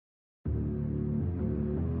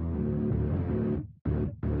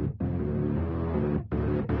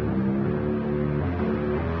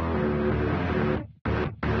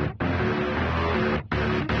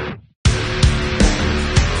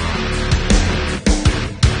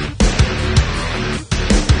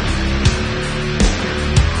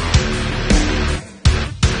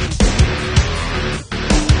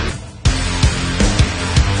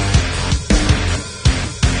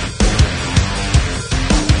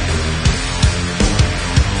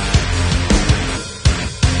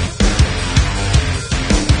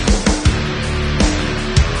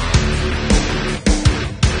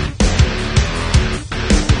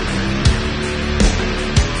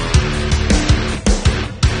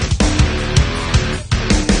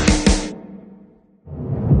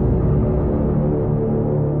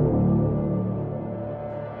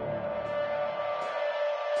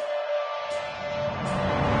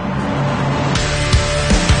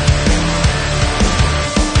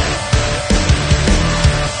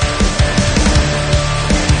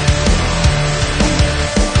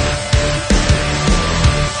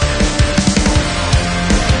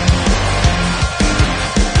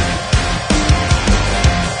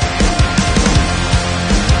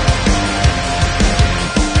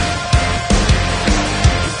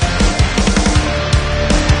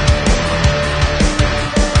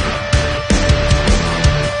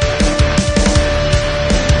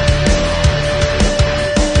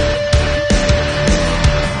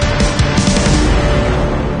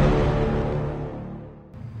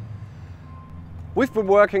We've been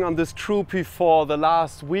working on this Troopy for the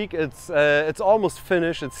last week. It's almost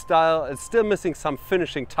finished. It's still missing some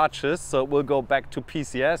finishing touches, so it will go back to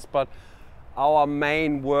PCS, but our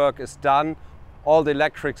main work is done. All the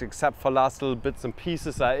electrics except for last little bits and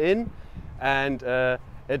pieces are in, and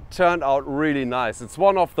it turned out really nice. It's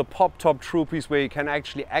one of the pop-top Troopies where you can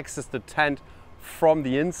actually access the tent from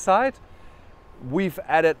the inside. We've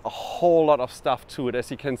added a whole lot of stuff to it. As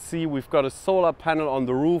you can see, we've got a solar panel on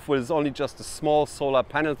the roof, which is only just a small solar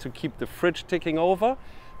panel to keep the fridge ticking over,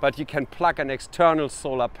 but you can plug an external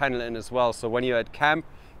solar panel in as well. So when you're at camp,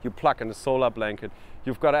 you plug in a solar blanket.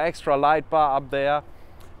 You've got an extra light bar up there,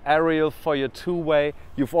 aerial for your two-way.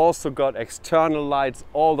 You've also got external lights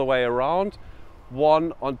all the way around,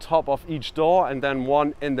 one on top of each door and then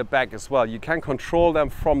one in the back as well. You can control them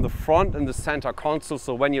from the front in the center console,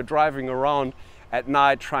 so when you're driving around at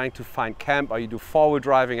night trying to find camp, or you do forward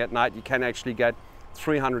driving at night, you can actually get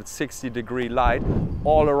 360-degree light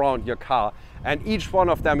all around your car. And each one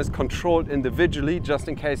of them is controlled individually, just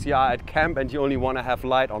in case you are at camp and you only want to have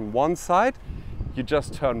light on one side. You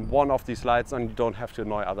just turn one of these lights on, you don't have to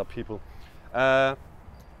annoy other people.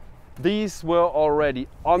 These were already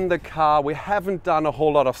on the car. We haven't done a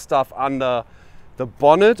whole lot of stuff under the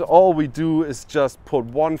bonnet. All we do is just put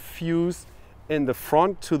one fuse in the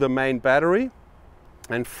front to the main battery,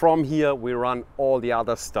 and from here we run all the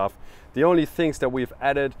other stuff. The only things that we've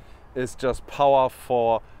added is just power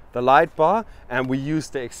for the light bar, and we use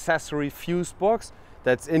the accessory fuse box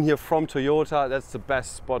that's in here from Toyota. That's the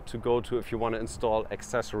best spot to go to if you want to install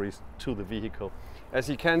accessories to the vehicle. As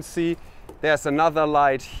you can see, there's another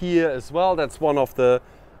light here as well. That's one of the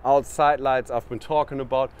outside lights I've been talking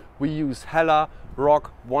about. We use Hella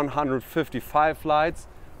Rock 155 lights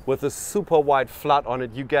with a super wide flood on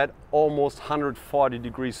it. You get almost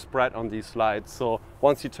 140-degree spread on these lights. So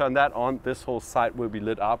once you turn that on, this whole side will be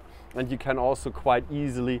lit up, and you can also quite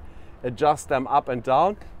easily adjust them up and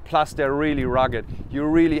down. Plus they're really rugged. You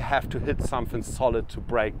really have to hit something solid to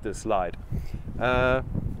break this light.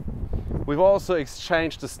 We've also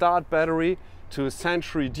exchanged the start battery to a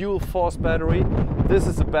Century dual force battery. This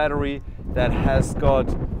is a battery that has got,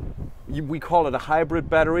 we call it a hybrid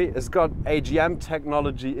battery. It's got AGM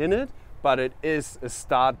technology in it, but it is a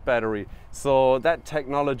start battery. So that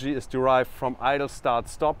technology is derived from idle start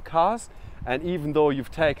stop cars. And even though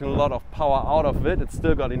you've taken a lot of power out of it, it's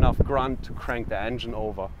still got enough grunt to crank the engine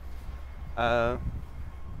over.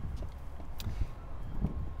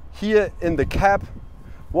 Here in the cab,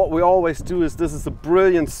 what we always do is, this is a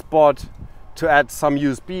brilliant spot to add some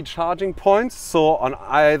USB charging points. So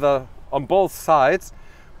on both sides,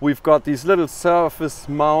 we've got these little surface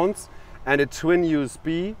mounts and a twin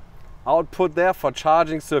USB output there for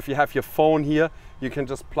charging. So if you have your phone here, you can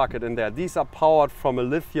just plug it in there. These are powered from a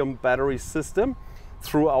lithium battery system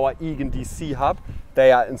through our Egon DC hub.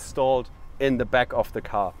 They are installed in the back of the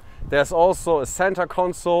car. There's also a center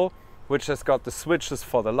console which has got the switches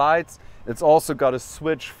for the lights. It's also got a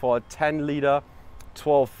switch for a 10-liter,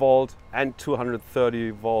 12-volt and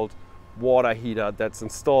 230-volt water heater that's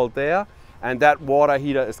installed there. And that water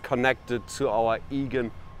heater is connected to our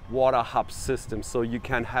Egon water hub system. So you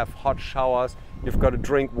can have hot showers. You've got a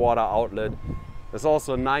drink water outlet. There's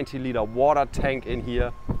also a 90-liter water tank in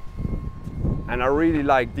here. And I really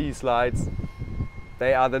like these lights.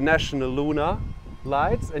 They are the National Lunar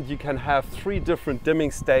lights, and you can have 3 different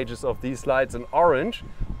dimming stages of these lights in orange,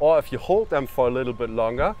 or if you hold them for a little bit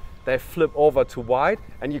longer, they flip over to white,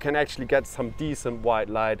 and you can actually get some decent white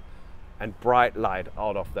light and bright light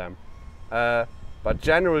out of them. But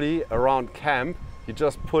generally around camp, you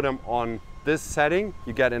just put them on this setting.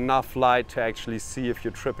 You get enough light to actually see if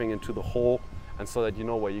you're tripping into the hole, and so that you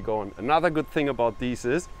know where you're going. Another good thing about these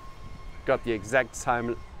is got the exact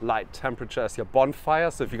same light temperature as your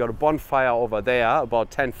bonfire. So if you got a bonfire over there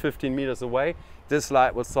about 10-15 meters away, this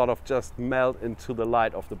light will sort of just melt into the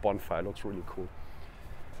light of the bonfire. It looks really cool.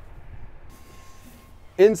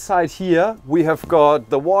 Inside here we have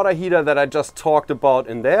got the water heater that I just talked about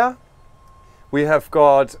in there. We have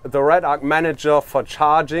got the Red Arc manager for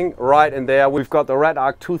charging right in there. We've got the Red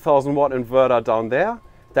Arc 2000 watt inverter down there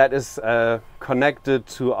that is connected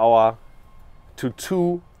to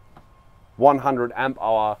two 100 amp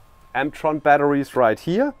hour Amtron batteries right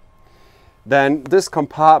here. Then this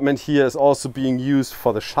compartment here is also being used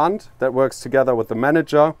for the shunt that works together with the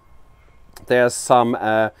manager. There's some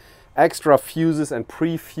extra fuses and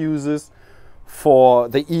pre-fuses for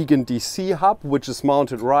the Egon DC hub, which is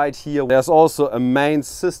mounted right here. There's also a main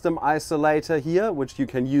system isolator here, which you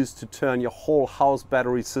can use to turn your whole house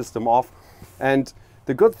battery system off. And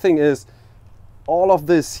the good thing is, all of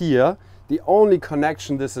this here, the only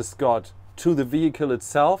connection this has got to the vehicle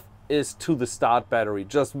itself is to the start battery.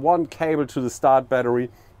 Just one cable to the start battery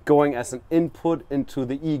going as an input into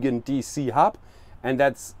the Egon DC hub, and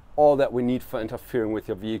that's all that we need for interfering with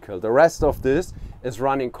your vehicle. The rest of this is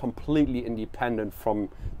running completely independent from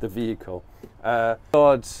the vehicle.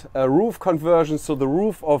 Got a roof conversion, so the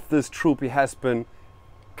roof of this Troopy has been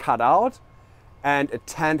cut out and a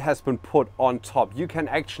tent has been put on top. You can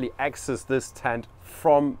actually access this tent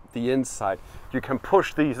from the inside. You can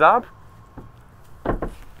push these up.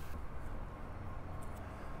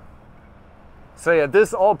 So yeah,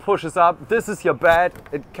 this all pushes up. This is your bed.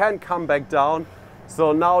 It can come back down.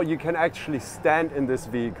 So now you can actually stand in this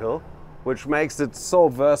vehicle, which makes it so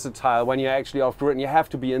versatile when you're actually off-grid and you have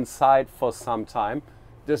to be inside for some time.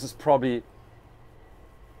 This is probably,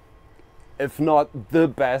 if not the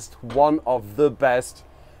best, one of the best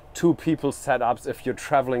two-people setups if you're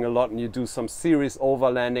traveling a lot and you do some serious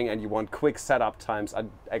overlanding and you want quick setup times. I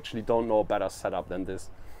actually don't know a better setup than this.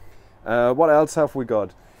 What else have we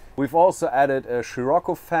got? We've also added a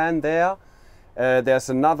Scirocco fan there. There's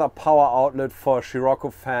another power outlet for a Scirocco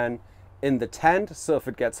fan in the tent, so if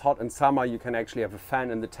it gets hot in summer you can actually have a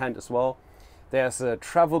fan in the tent as well. There's a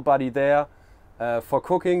travel buddy there for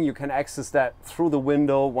cooking. You can access that through the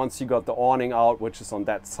window once you got the awning out, which is on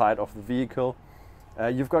that side of the vehicle.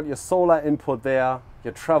 You've got your solar input there,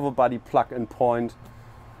 your travel buddy plug-in point.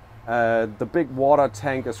 The big water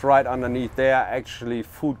tank is right underneath there, actually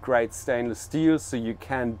food grade stainless steel, so you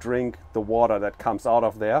can drink the water that comes out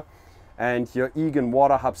of there. And your Egon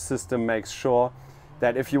water hub system makes sure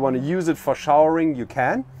that if you want to use it for showering, you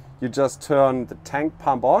can. You just turn the tank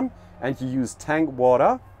pump on and you use tank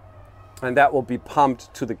water, and that will be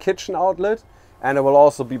pumped to the kitchen outlet, and it will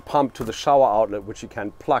also be pumped to the shower outlet, which you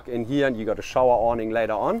can plug in here, and you got a shower awning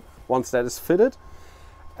later on once that is fitted.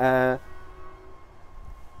 That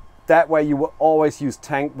way you will always use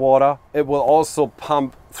tank water. It will also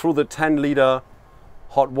pump through the 10-liter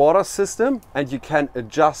hot water system, and you can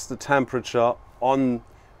adjust the temperature on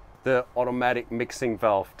the automatic mixing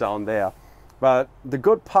valve down there. But the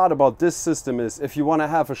good part about this system is if you want to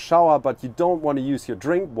have a shower but you don't want to use your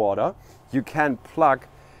drink water, you can plug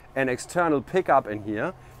an external pickup in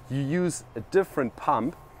here. You use a different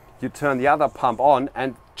pump, you turn the other pump on,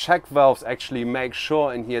 and check valves actually make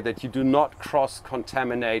sure in here that you do not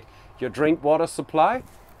cross-contaminate your drink water supply,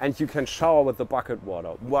 and you can shower with the bucket water.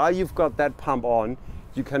 While you've got that pump on,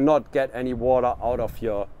 you cannot get any water out of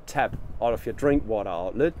your tap, out of your drink water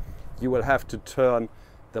outlet. You will have to turn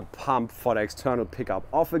the pump for the external pickup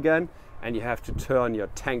off again, and you have to turn your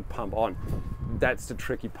tank pump on. That's the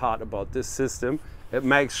tricky part about this system. It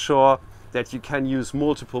makes sure that you can use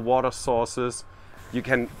multiple water sources. You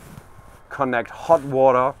can connect hot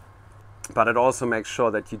water, but it also makes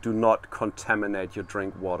sure that you do not contaminate your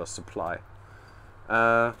drink water supply.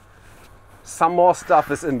 Some more stuff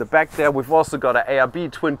is in the back there. We've also got an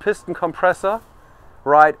ARB twin piston compressor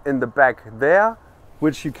right in the back there,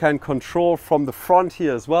 which you can control from the front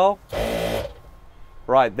here as well,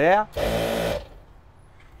 right there.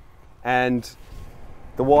 And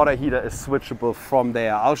the water heater is switchable from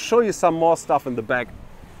there. I'll show you some more stuff in the back.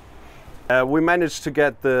 We managed to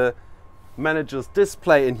get the manager's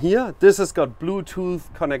display in here. This has got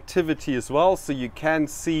Bluetooth connectivity as well, so you can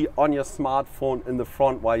see on your smartphone in the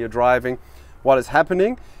front while you're driving what is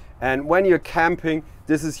happening. And when you're camping,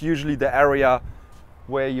 this is usually the area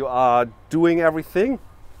where you are doing everything.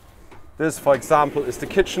 This, for example, is the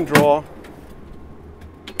kitchen drawer,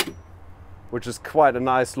 which is quite a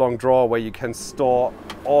nice long drawer where you can store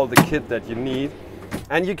all the kit that you need.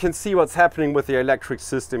 And you can see what's happening with the electric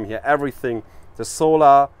system here. Everything, the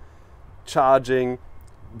solar charging,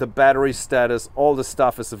 the battery status, all the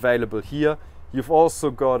stuff is available here. You've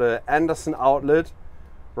also got an Anderson outlet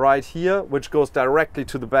right here, which goes directly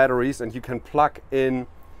to the batteries, and you can plug in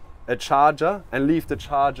a charger and leave the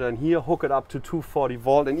charger in here, hook it up to 240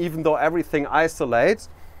 volt, and even though everything isolates,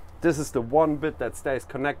 this is the one bit that stays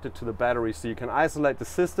connected to the battery, so you can isolate the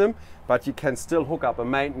system, but you can still hook up a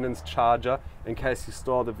maintenance charger in case you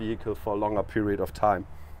store the vehicle for a longer period of time.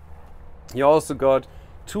 You also got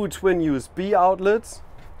two twin USB outlets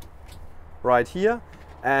right here,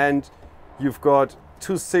 and you've got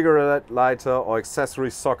two cigarette lighter or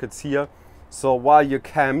accessory sockets here. So while you're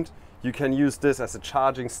camped, you can use this as a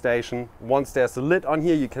charging station. Once there's a lid on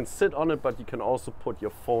here, you can sit on it, but you can also put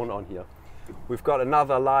your phone on here. We've got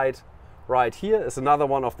another light right here. It's another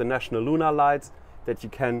one of the National Lunar lights that you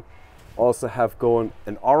can also have going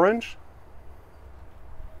in orange,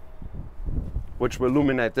 which will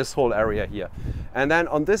illuminate this whole area here. And then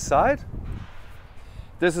on this side,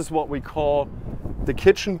 this is what we call the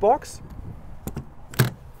kitchen box.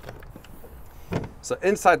 So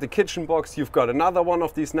inside the kitchen box, you've got another one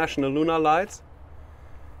of these national lunar lights.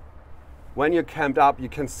 When you're camped up, you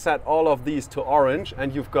can set all of these to orange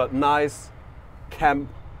and you've got nice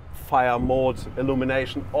campfire mode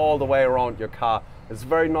illumination all the way around your car. It's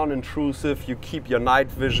very non-intrusive, you keep your night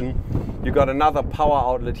vision. You got another power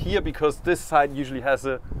outlet here because this side usually has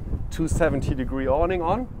a 270-degree awning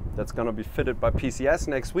on. That's gonna be fitted by PCS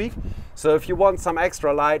next week. So if you want some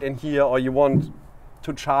extra light in here or you want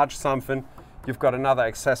to charge something, you've got another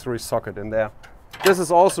accessory socket in there. This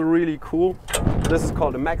is also really cool. This is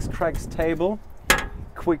called a MaxTrax table.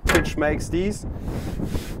 Quick Pitch makes these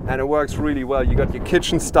and it works really well. You got your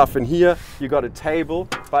kitchen stuff in here, you got a table,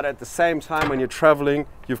 but at the same time when you're traveling,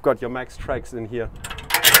 you've got your MaxTrax in here.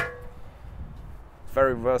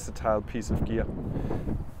 Very versatile piece of gear.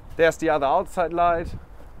 There's the other outside light.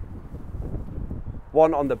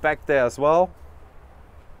 One on the back there as well.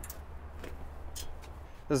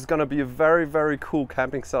 This is gonna be a very, very cool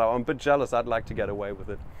camping setup. I'm a bit jealous, I'd like to get away with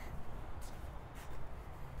it.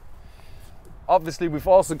 Obviously, we've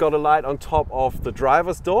also got a light on top of the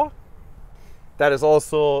driver's door. That is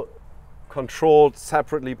also controlled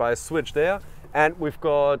separately by a switch there. And we've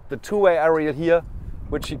got the two-way area here,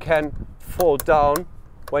 which you can fold down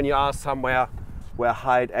when you are somewhere where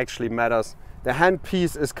height actually matters. The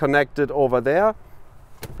handpiece is connected over there.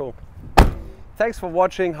 Cool. Thanks for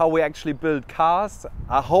watching how we actually build cars.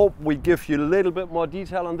 I hope we give you a little bit more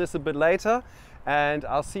detail on this a bit later, and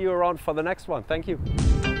I'll see you around for the next one. Thank you.